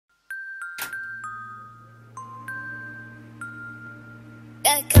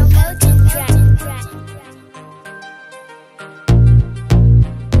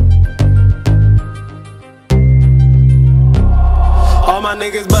All my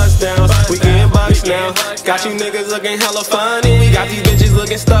niggas bust down, we getting bucks now. Got you niggas looking hella funny. We got these bitches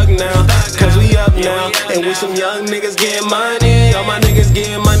looking stuck now, cause we up now. And we some young niggas getting money. All my niggas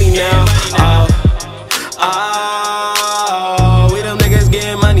getting money now. We them niggas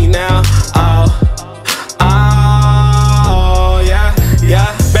getting money now.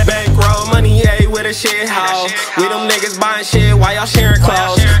 Yeah. Bankrow money, yeah, with a shit house. We them niggas buying shit while y'all sharing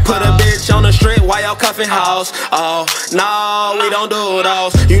clothes. Put a bitch on the strip while y'all cuffing house. Oh, no, we don't do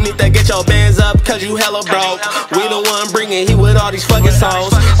those. You need to get your bands up cause you hella broke. We the one bringing heat with all these fucking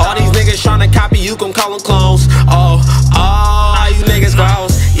songs. All these niggas tryna copy, you can call them clones. Oh, you niggas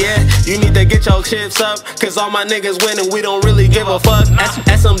gross. Yeah, you need to get your chips up cause all my niggas winning, we don't really give a fuck.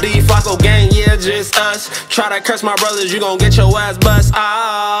 SMD, Flocko gang, yeah, just us. Try to curse my brothers, you gon' get your ass bust.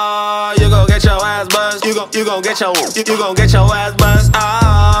 You gon' get your ass bust. You gon' get your ass bust. You gon' get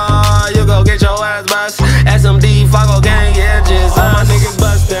your ass bust. SMD, Flocko gang, yeah, just us. All my niggas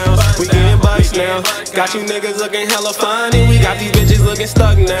bust down, we getting bucks now. Got you niggas looking hella funny. We got these bitches looking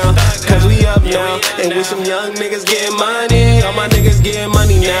stuck now, cause we up now. And we some young niggas getting money. All my niggas getting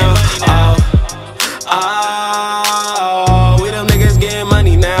money now. We them niggas getting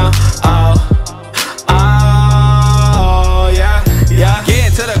money now.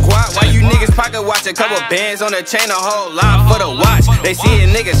 Getting to the guap, why you niggas pocket watch? A couple bands on the chain, a whole lot for the watch. They see a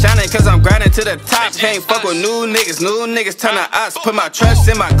nigga shining cause I'm grinding to the top. Can't fuck with new niggas turn to us. Put my trust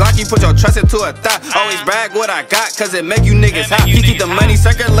in my Glock, you put your trust into a thought. Always brag what I got cause it make you niggas hot. You keep the money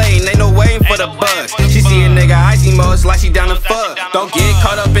circulating, ain't no waiting for the buzz. She see a nigga icy mode, it's like she down to fuck. Don't get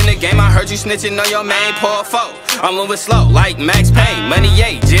caught up in the game, I heard you snitching on your main poor foe. I'm moving slow like Max Payne. Money,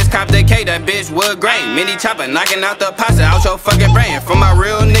 yeah, just cop the K, that bitch wood grain. Mini chopper knocking out the pasta out your fucking brain. For my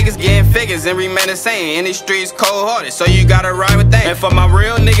real niggas getting figures and remain the same. In these streets cold hearted, so you gotta ride with that. And for my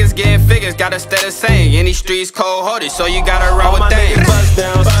real niggas getting figures, gotta stay the same. In these streets cold hearted, so you gotta ride with that. All my niggas bust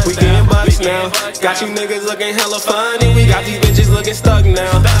down, we getting bucks now. Got you niggas looking hella funny. We got these bitches looking stuck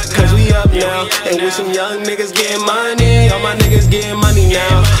now, cause we up now. And we some young niggas getting money. All my niggas getting money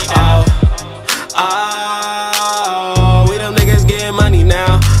now.